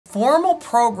Formal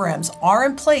programs are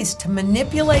in place to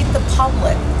manipulate the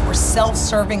public for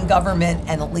self-serving government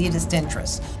and elitist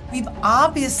interests. We've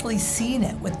obviously seen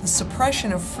it with the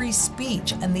suppression of free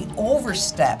speech and the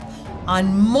overstep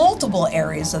on multiple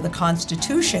areas of the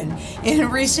Constitution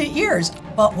in recent years.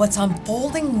 But what's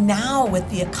unfolding now with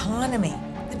the economy,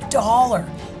 the dollar,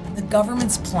 and the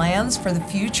government's plans for the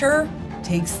future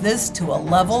takes this to a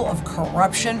level of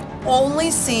corruption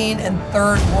only seen in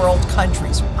third world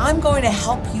countries. I'm going to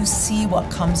help you see what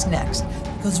comes next,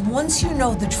 because once you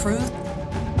know the truth,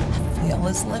 the veil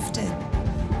is lifted.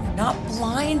 You're not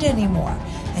blind anymore,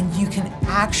 and you can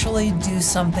actually do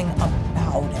something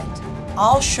about it.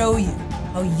 I'll show you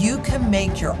how you can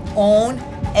make your own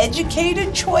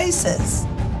educated choices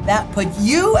that put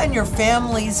you and your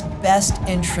family's best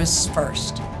interests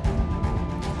first.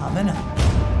 Coming up.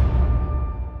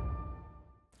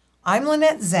 I'm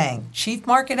Lynette Zang, Chief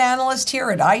Market Analyst here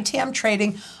at ITM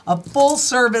Trading, a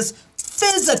full-service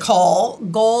physical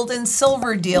gold and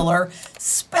silver dealer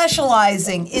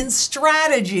specializing in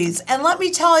strategies. And let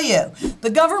me tell you, the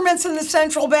governments and the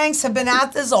central banks have been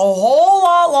at this a whole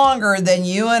lot longer than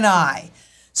you and I.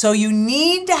 So you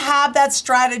need to have that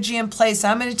strategy in place.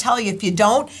 I'm going to tell you, if you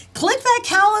don't, click that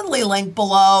Calendly link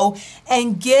below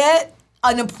and get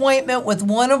an appointment with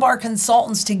one of our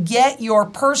consultants to get your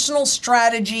personal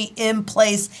strategy in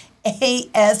place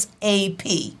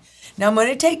ASAP. Now, I'm going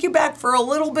to take you back for a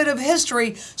little bit of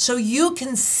history so you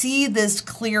can see this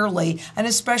clearly, and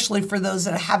especially for those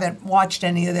that haven't watched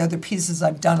any of the other pieces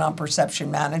I've done on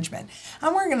perception management.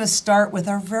 And we're going to start with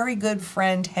our very good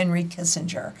friend, Henry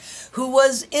Kissinger, who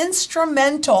was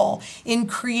instrumental in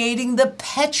creating the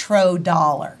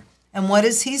petrodollar. And what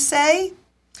does he say?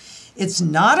 It's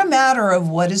not a matter of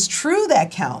what is true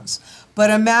that counts, but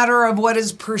a matter of what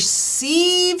is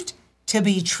perceived to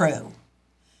be true.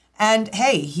 And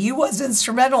hey, he was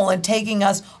instrumental in taking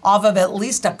us off of at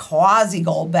least a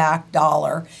quasi-gold-backed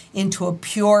dollar into a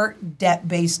pure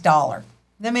debt-based dollar.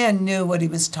 The man knew what he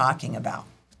was talking about.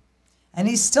 And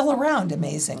he's still around,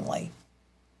 amazingly.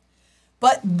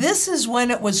 But this is when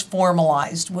it was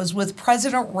formalized, was with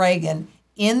President Reagan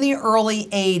in the early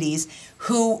 80s,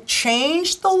 who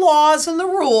changed the laws and the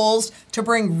rules to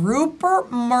bring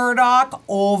Rupert Murdoch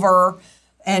over,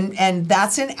 and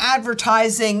that's in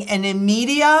advertising and in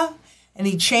media, and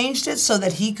he changed it so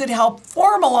that he could help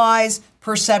formalize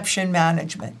perception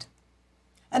management.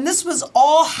 And this was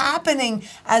all happening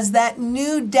as that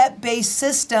new debt-based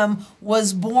system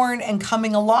was born and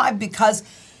coming alive, because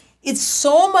it's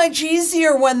so much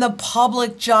easier when the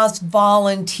public just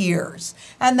volunteers.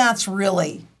 And that's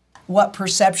really what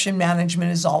perception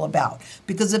management is all about.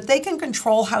 Because if they can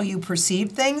control how you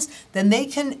perceive things, then they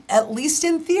can, at least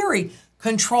in theory,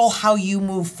 control how you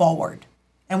move forward.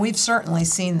 And we've certainly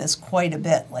seen this quite a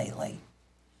bit lately.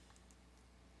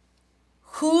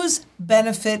 Whose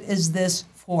benefit is this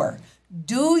for?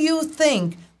 Do you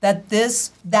think that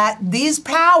these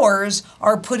powers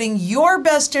are putting your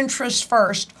best interest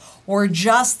first, or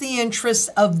just the interests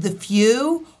of the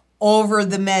few over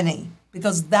the many?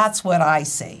 Because that's what I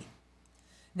see.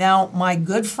 Now, my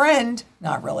good friend,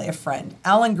 not really a friend,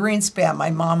 Alan Greenspan, my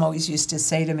mom always used to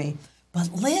say to me,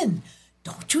 "But Lynn,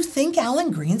 don't you think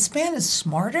Alan Greenspan is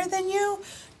smarter than you?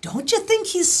 Don't you think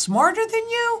he's smarter than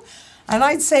you?" And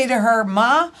I'd say to her,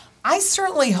 "Ma, I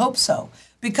certainly hope so,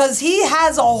 because he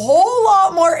has a whole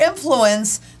lot more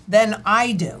influence than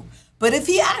I do. But if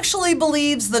he actually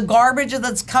believes the garbage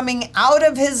that's coming out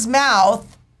of his mouth,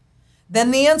 then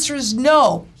the answer is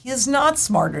no, he is not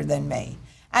smarter than me."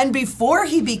 And before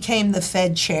he became the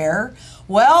Fed chair,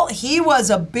 well, he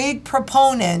was a big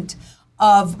proponent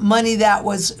of money that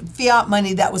was fiat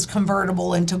money that was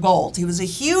convertible into gold. He was a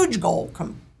huge gold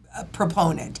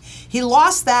proponent. He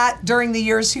lost that during the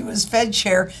years he was Fed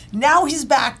chair. Now he's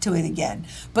back to it again.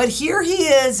 But here he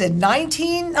is in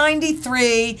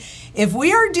 1993. If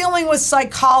we are dealing with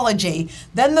psychology,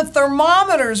 then the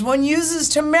thermometers one uses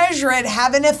to measure it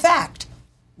have an effect.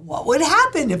 What would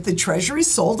happen if the Treasury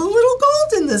sold a little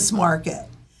gold in this market?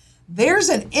 There's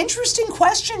an interesting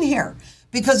question here,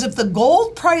 because if the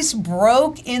gold price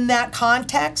broke in that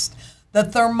context, the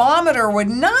thermometer would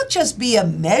not just be a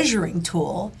measuring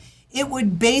tool, it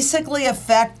would basically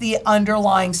affect the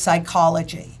underlying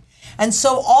psychology. And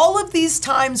so all of these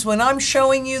times when I'm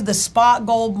showing you the spot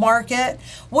gold market,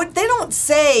 what they don't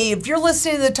say, if you're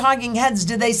listening to the talking heads,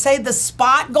 do they say the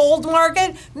spot gold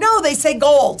market? No, they say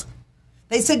gold.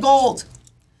 They say gold.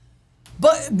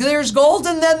 But there's gold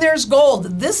and then there's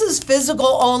gold. This is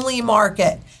physical only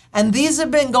market. And these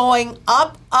have been going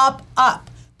up, up, up.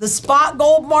 The spot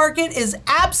gold market is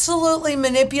absolutely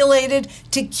manipulated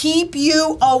to keep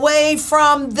you away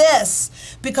from this.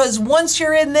 Because once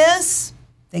you're in this,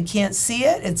 they can't see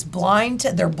it.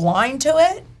 They're blind to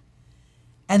it,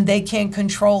 and they can't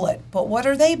control it. But what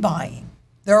are they buying?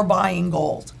 They're buying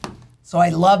gold. So I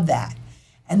love that.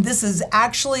 And this is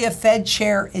actually a Fed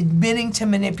chair admitting to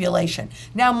manipulation.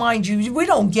 Now, mind you, we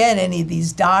don't get any of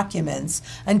these documents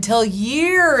until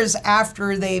years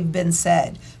after they've been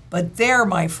said. But there,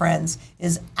 my friends,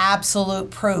 is absolute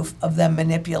proof of them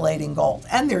manipulating gold.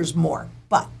 And there's more,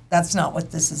 but that's not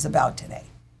what this is about today.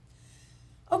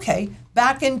 Okay,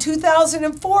 back in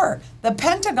 2004, the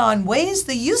Pentagon weighs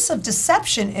the use of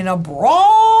deception in a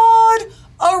broad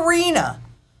arena.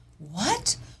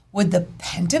 What? Would the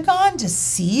Pentagon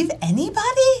deceive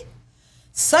anybody?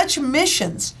 Such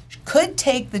missions could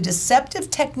take the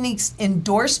deceptive techniques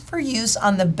endorsed for use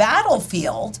on the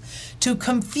battlefield to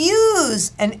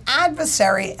confuse an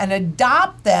adversary and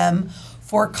adopt them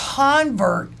for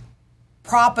covert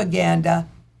propaganda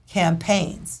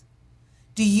campaigns.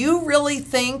 Do you really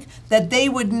think that they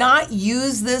would not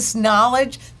use this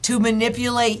knowledge to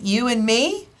manipulate you and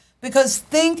me? Because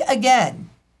think again.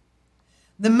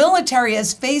 The military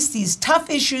has faced these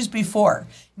tough issues before.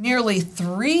 Nearly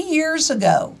 3 years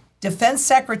ago, Defense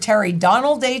Secretary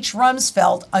Donald H.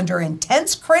 Rumsfeld, under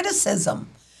intense criticism,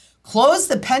 closed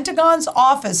the Pentagon's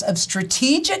Office of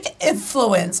Strategic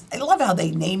Influence. I love how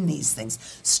they name these things.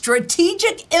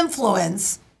 Strategic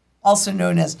Influence, also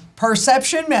known as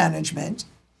Perception Management,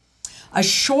 a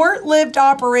short-lived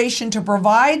operation to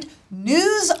provide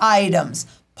news items,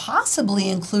 possibly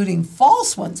including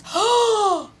false ones.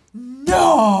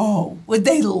 No! Would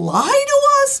they lie to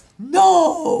us?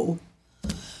 No!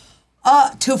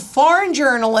 To foreign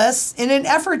journalists in an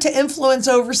effort to influence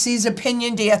overseas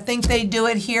opinion. Do you think they do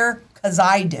it here? Because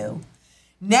I do.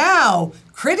 Now,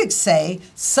 critics say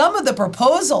some of the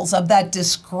proposals of that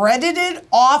discredited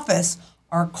office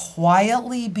are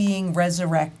quietly being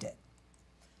resurrected.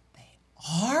 They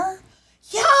are?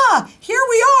 Yeah, here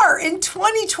we are in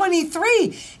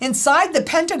 2023 inside the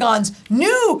Pentagon's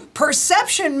new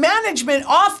Perception Management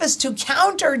Office to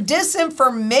counter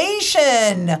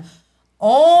disinformation.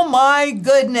 Oh my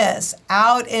goodness,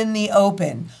 out in the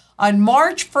open. On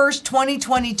March 1st,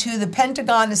 2022, the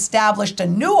Pentagon established a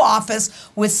new office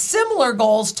with similar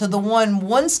goals to the one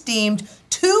once deemed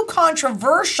too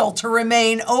controversial to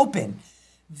remain open.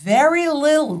 Very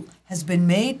little has been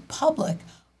made public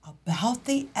about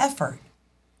the effort.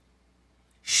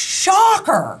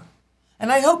 Shocker!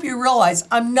 And I hope you realize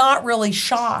I'm not really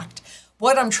shocked.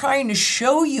 What I'm trying to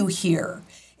show you here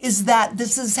is that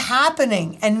this is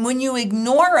happening. And when you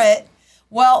ignore it,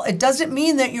 well, it doesn't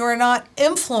mean that you're not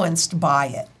influenced by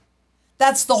it.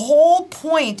 That's the whole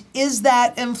point, is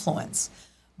that influence.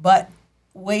 But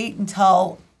wait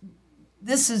until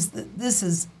this is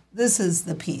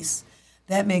the piece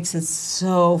that makes it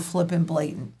so flippin'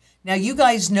 blatant. Now, you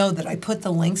guys know that I put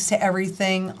the links to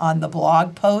everything on the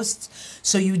blog posts,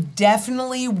 so you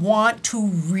definitely want to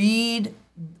read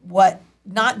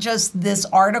not just this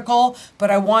article, but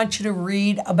I want you to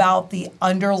read about the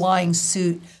underlying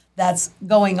suit that's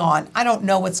going on. I don't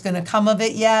know what's going to come of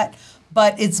it yet,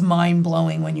 but it's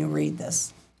mind-blowing when you read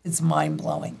this. It's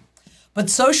mind-blowing.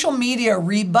 But social media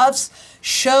rebuffs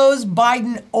shows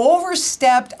Biden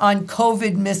overstepped on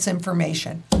COVID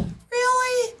misinformation.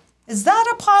 Really? Is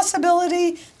that a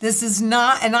possibility? This is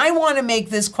not, and I want to make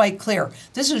this quite clear.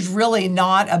 This is really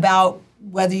not about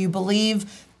whether you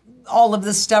believe all of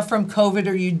this stuff from COVID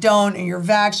or you don't, or you're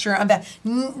vaxxed or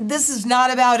unvaxxed. This is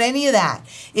not about any of that.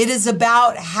 It is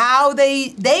about how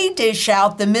they dish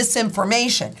out the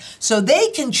misinformation so they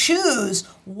can choose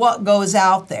what goes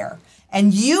out there.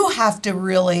 And you have to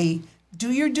really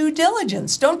do your due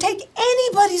diligence. Don't take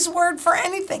anybody's word for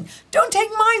anything. Don't take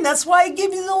mine. That's why I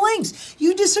give you the links.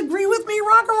 You disagree with me,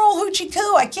 rock and roll hoochie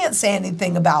coo. I can't say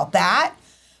anything about that.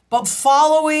 But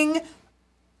following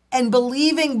and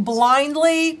believing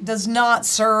blindly does not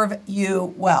serve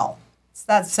you well. It's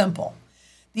that simple.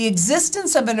 The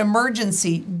existence of an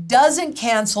emergency doesn't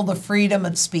cancel the freedom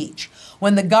of speech.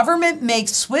 When the government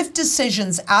makes swift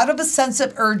decisions out of a sense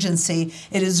of urgency,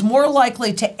 it is more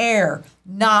likely to err,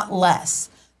 not less.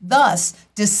 Thus,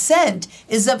 dissent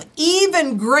is of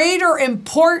even greater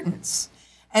importance,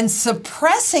 and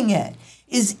suppressing it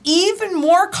is even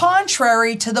more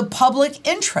contrary to the public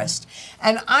interest.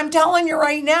 And I'm telling you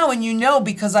right now, and you know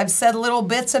because I've said little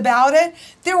bits about it,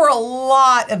 there were a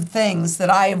lot of things that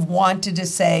I have wanted to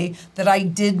say that I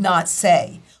did not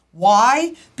say.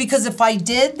 Why? Because if I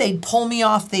did, they'd pull me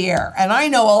off the air. And I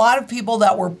know a lot of people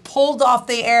that were pulled off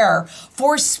the air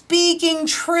for speaking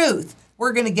truth.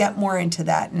 We're going to get more into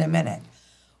that in a minute.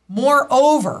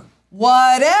 Moreover,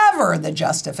 whatever the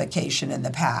justification in the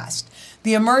past,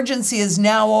 the emergency is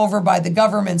now over by the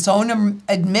government's own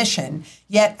admission,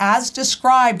 yet as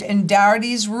described in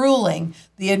Dougherty's ruling,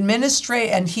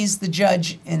 and he's the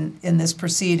judge in this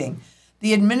proceeding,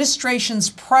 the administration's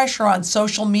pressure on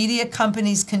social media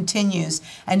companies continues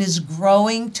and is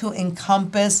growing to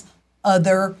encompass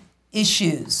other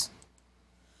issues.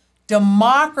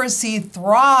 Democracy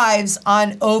thrives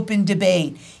on open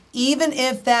debate, even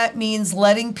if that means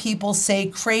letting people say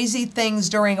crazy things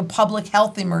during a public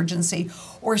health emergency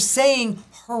or saying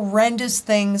horrendous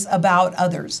things about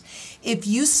others. If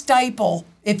you stifle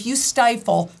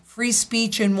free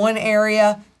speech in one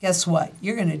area, guess what?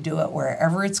 You're going to do it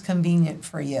wherever it's convenient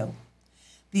for you.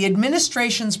 The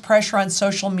administration's pressure on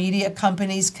social media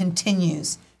companies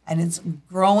continues, and it's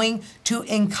growing to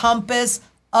encompass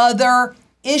other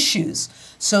issues.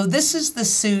 So this is the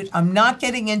suit. I'm not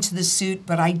getting into the suit,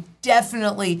 but I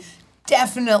definitely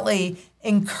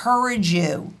encourage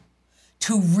you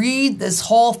to read this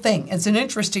whole thing. It's an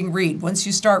interesting read. Once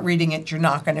you start reading it, you're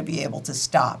not going to be able to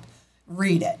stop.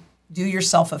 Read it. Do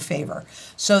yourself a favor.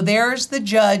 So there's the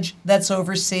judge that's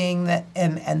overseeing that,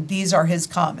 and these are his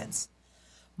comments.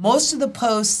 Most of the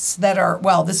posts that are,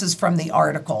 well, this is from the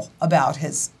article about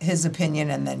his opinion,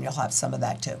 and then you'll have some of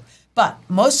that too. But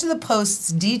most of the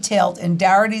posts detailed in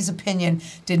Dougherty's opinion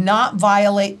did not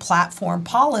violate platform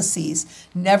policies.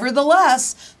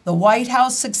 Nevertheless, the White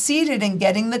House succeeded in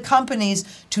getting the companies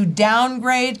to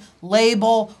downgrade,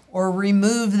 label, or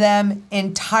remove them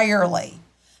entirely.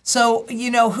 So,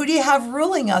 who do you have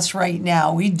ruling us right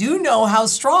now? We do know how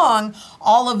strong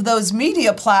all of those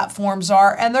media platforms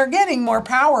are, and they're getting more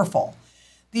powerful.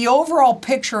 The overall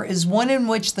picture is one in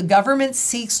which the government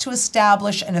seeks to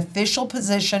establish an official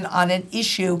position on an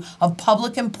issue of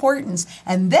public importance,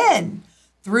 and then,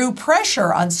 through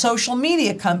pressure on social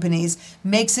media companies,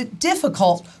 makes it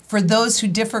difficult for those who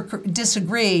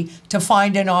disagree to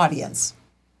find an audience.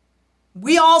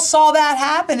 We all saw that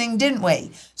happening, didn't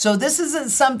we? So this isn't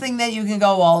something that you can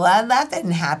go, well, that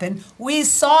didn't happen. We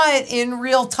saw it in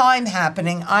real time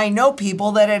happening. I know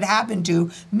people that it happened to,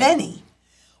 many.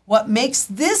 What makes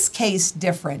this case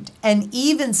different and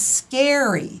even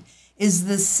scary is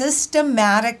the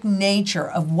systematic nature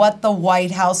of what the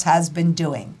White House has been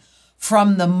doing,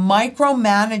 from the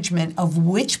micromanagement of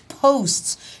which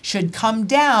posts should come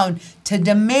down to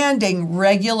demanding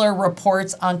regular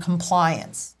reports on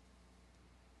compliance.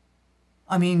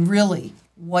 I mean, really,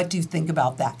 what do you think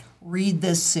about that? Read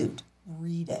this suit.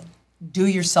 Read it. Do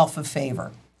yourself a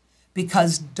favor,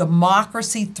 because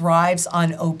democracy thrives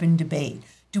on open debate.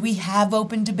 Do we have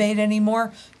open debate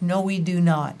anymore? No, we do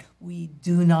not. We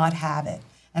do not have it.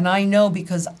 And I know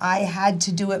because I had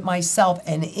to do it myself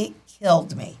and it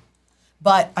killed me.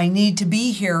 But I need to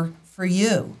be here for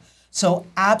you. So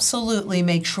absolutely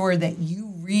make sure that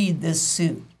you read this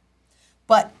suit.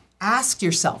 But ask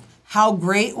yourself, how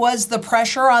great was the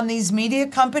pressure on these media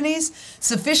companies?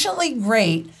 Sufficiently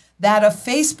great that a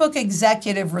Facebook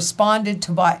executive responded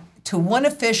to one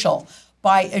official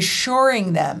by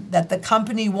assuring them that the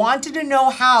company wanted to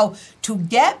know how to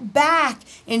get back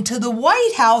into the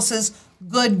White House's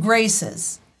good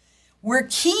graces. We're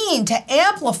keen to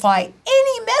amplify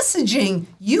any messaging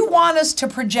you want us to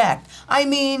project. I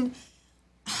mean,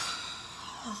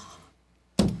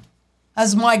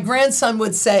 as my grandson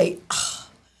would say,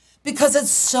 because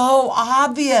it's so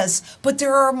obvious, but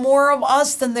there are more of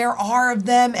us than there are of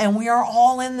them, and we are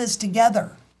all in this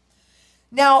together.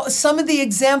 Now, some of the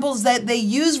examples that they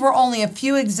used were only a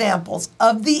few examples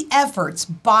of the efforts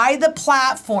by the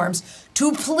platforms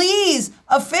to please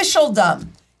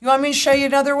officialdom. You want me to show you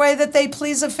another way that they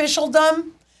please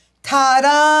officialdom?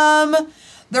 Ta-da!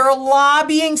 They're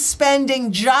lobbying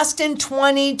spending just in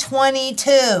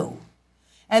 2022.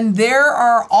 And there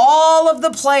are all of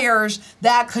the players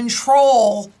that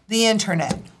control the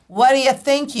internet. What do you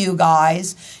think, you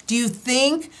guys? Do you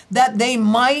think that they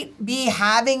might be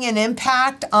having an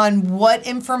impact on what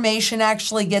information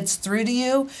actually gets through to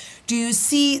you? Do you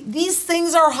see these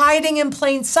things are hiding in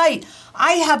plain sight?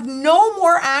 I have no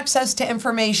more access to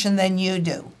information than you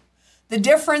do. The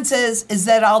difference is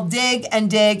that I'll dig and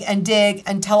dig and dig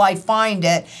until I find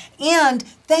it. And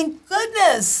thank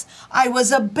goodness I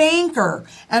was a banker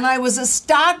and I was a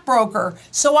stockbroker,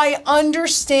 so I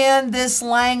understand this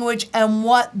language and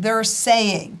what they're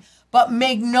saying. But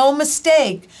make no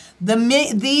mistake,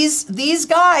 these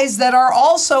guys that are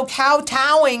also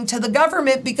kowtowing to the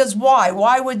government, because why?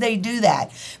 Why would they do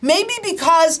that? Maybe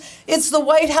because it's the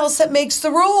White House that makes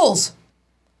the rules.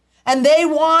 And they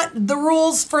want the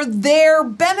rules for their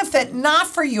benefit, not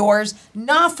for yours,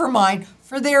 not for mine,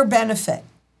 for their benefit.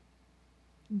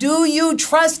 Do you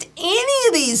trust any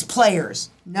of these players?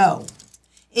 No.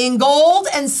 In gold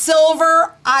and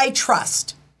silver, I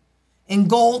trust. In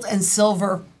gold and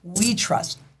silver, we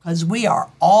trust, because we are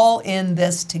all in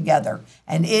this together.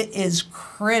 And it is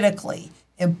critically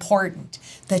important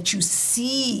that you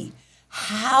see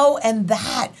how and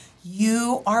that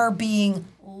you are being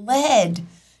led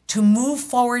to move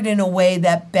forward in a way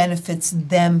that benefits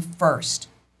them first.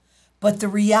 But the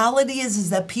reality is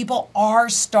that people are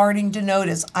starting to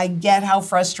notice. I get how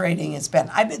frustrating it's been.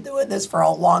 I've been doing this for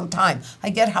a long time. I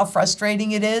get how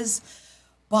frustrating it is.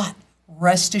 But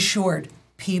rest assured,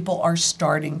 people are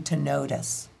starting to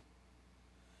notice.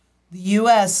 The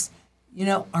U.S.,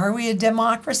 are we a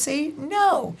democracy?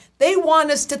 No. They want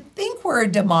us to think we're a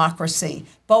democracy,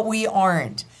 but we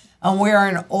aren't. And we're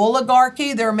an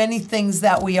oligarchy. There are many things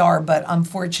that we are, but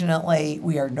unfortunately,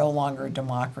 we are no longer a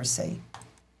democracy.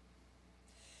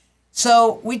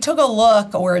 So we took a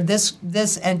look, or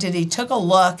this entity took a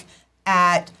look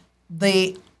at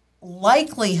the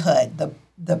likelihood,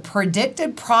 the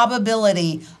predicted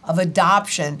probability of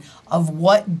adoption of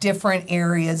what different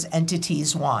areas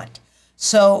entities want.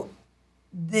 So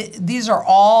these are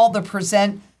all the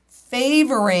percent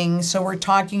favoring, so we're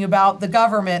talking about the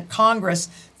government, Congress,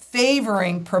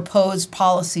 favoring proposed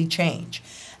policy change.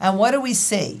 And what do we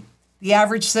see? The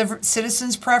average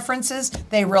citizen's preferences,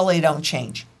 they really don't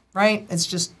change. Right? It's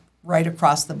just right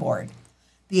across the board.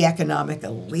 The economic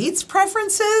elite's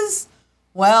preferences,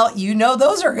 well,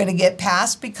 those are going to get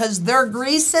passed because they're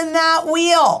greasing that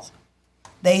wheel.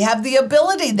 They have the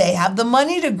ability, they have the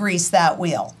money to grease that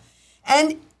wheel.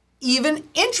 And even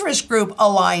interest group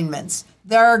alignments,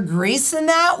 they're greasing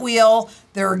that wheel,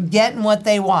 they're getting what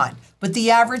they want. But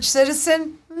the average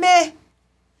citizen, meh.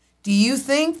 Do you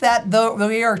think that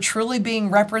we are truly being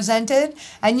represented?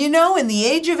 And in the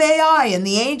age of AI, in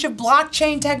the age of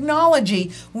blockchain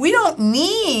technology, we don't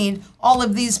need all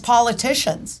of these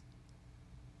politicians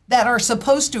that are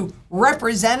supposed to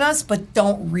represent us but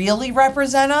don't really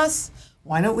represent us.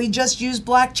 Why don't we just use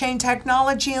blockchain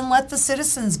technology and let the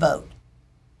citizens vote?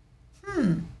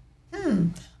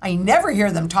 I never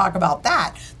hear them talk about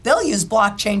that. They'll use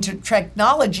blockchain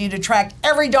technology to track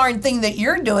every darn thing that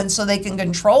you're doing so they can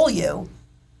control you.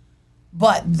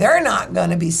 But they're not going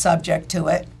to be subject to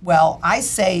it. Well, I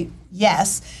say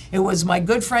yes. It was my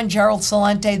good friend Gerald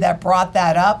Celente that brought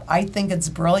that up. I think it's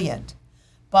brilliant.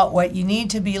 But what you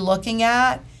need to be looking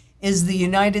at is the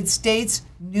United States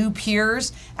new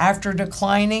peers after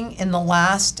declining in the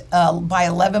last by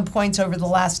 11 points over the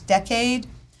last decade.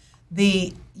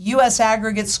 The U.S.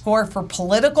 aggregate score for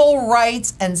political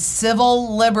rights and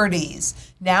civil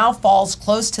liberties now falls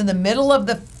close to the middle of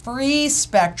the free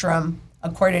spectrum,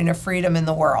 according to Freedom in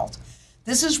the World.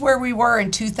 This is where we were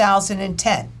in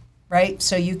 2010, right?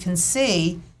 So you can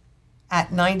see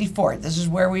at 94, this is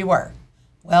where we were.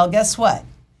 Well, guess what?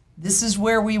 This is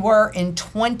where we were in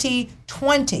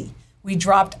 2020. We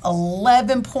dropped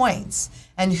 11 points.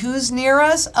 And who's near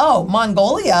us? Oh,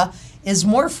 Mongolia is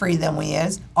more free than we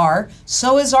are.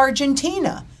 So is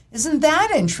Argentina. Isn't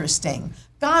that interesting?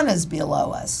 Ghana's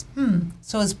below us.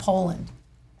 So is Poland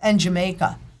and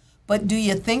Jamaica. But do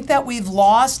you think that we've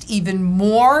lost even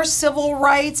more civil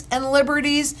rights and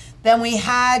liberties than we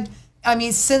had,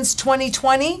 since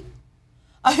 2020?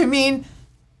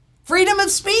 Freedom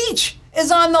of speech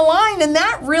is on the line, and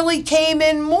that really came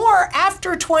in more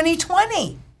after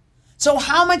 2020. So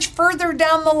how much further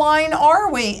down the line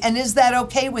are we, and is that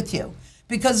okay with you?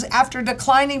 Because after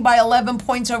declining by 11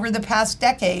 points over the past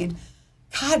decade,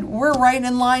 God, we're right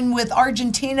in line with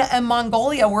Argentina and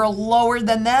Mongolia. We're lower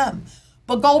than them.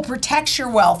 But gold protects your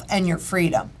wealth and your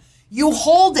freedom. You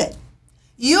hold it.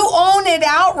 You own it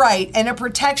outright, and it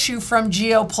protects you from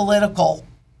geopolitical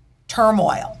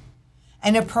turmoil.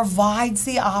 And it provides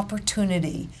the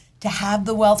opportunity to have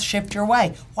the wealth shift your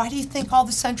way. Why do you think all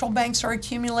the central banks are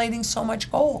accumulating so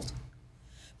much gold?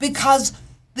 Because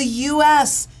the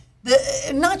U.S.,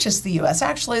 not just the U.S.,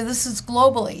 actually, this is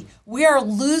globally. We are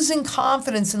losing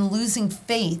confidence and losing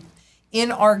faith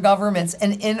in our governments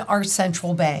and in our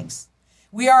central banks.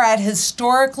 We are at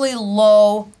historically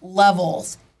low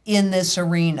levels in this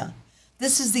arena.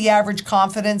 This is the average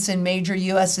confidence in major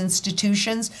U.S.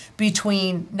 institutions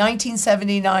between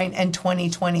 1979 and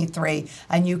 2023.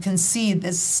 And you can see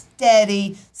this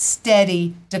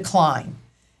steady decline.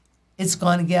 It's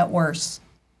going to get worse.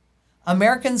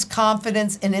 Americans'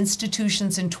 confidence in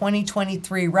institutions in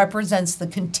 2023 represents the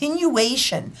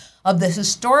continuation of the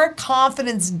historic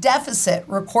confidence deficit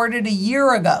recorded a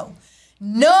year ago.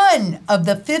 None of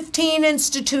the 15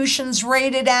 institutions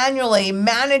rated annually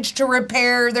managed to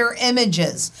repair their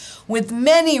images, with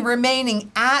many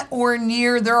remaining at or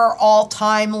near their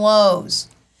all-time lows.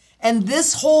 And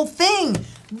this whole thing,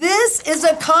 this is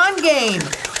a con game.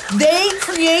 They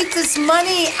create this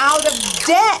money out of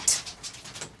debt.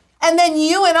 And then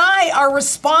you and I are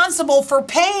responsible for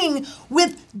paying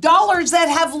with dollars that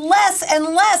have less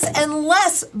and less and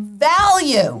less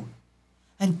value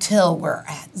until we're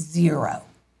at zero.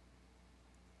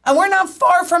 And we're not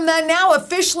far from that now.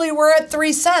 Officially, we're at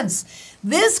 3 cents.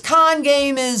 This con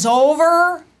game is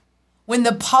over when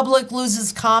the public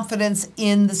loses confidence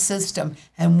in the system.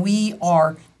 And we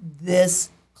are this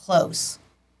close.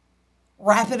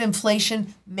 Rapid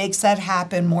inflation makes that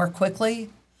happen more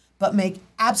quickly, but make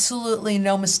absolutely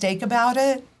no mistake about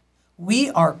it,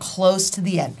 we are close to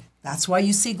the end. That's why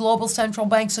you see global central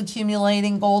banks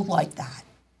accumulating gold like that.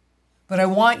 But I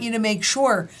want you to make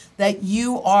sure that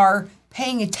you are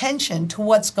paying attention to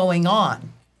what's going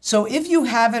on. So if you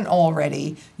haven't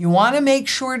already, you want to make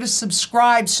sure to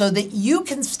subscribe so that you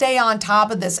can stay on top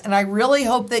of this. And I really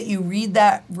hope that you read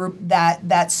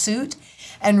that suit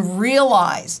and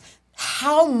realize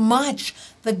how much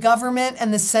the government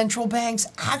and the central banks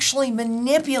actually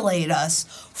manipulate us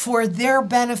for their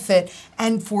benefit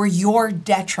and for your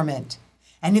detriment.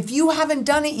 And if you haven't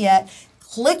done it yet,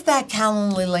 click that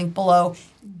Calendly link below.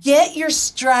 Get your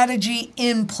strategy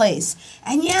in place.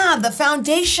 And yeah, the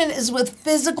foundation is with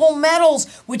physical metals,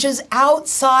 which is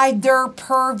outside their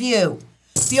purview.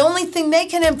 The only thing they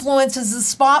can influence is the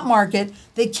spot market.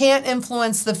 They can't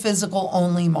influence the physical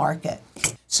only market.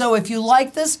 So if you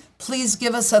like this, please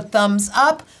give us a thumbs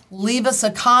up, leave us a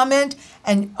comment,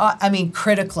 and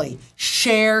critically,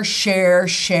 share.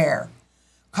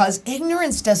 Because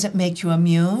ignorance doesn't make you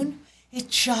immune. It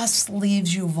just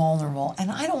leaves you vulnerable. And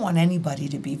I don't want anybody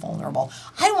to be vulnerable.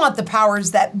 I want the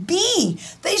powers that be.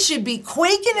 They should be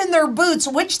quaking in their boots,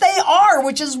 which they are,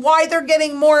 which is why they're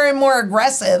getting more and more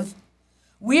aggressive.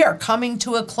 We are coming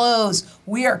to a close.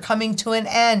 We are coming to an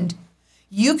end.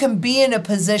 You can be in a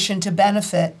position to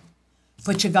benefit,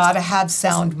 but you got to have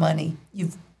sound money.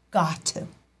 You've got to.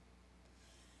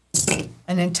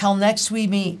 And until next we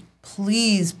meet,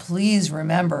 please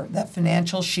remember that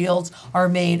financial shields are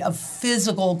made of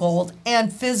physical gold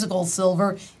and physical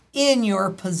silver in your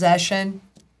possession.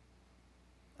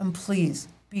 And please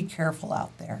be careful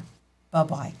out there.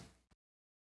 Bye-bye.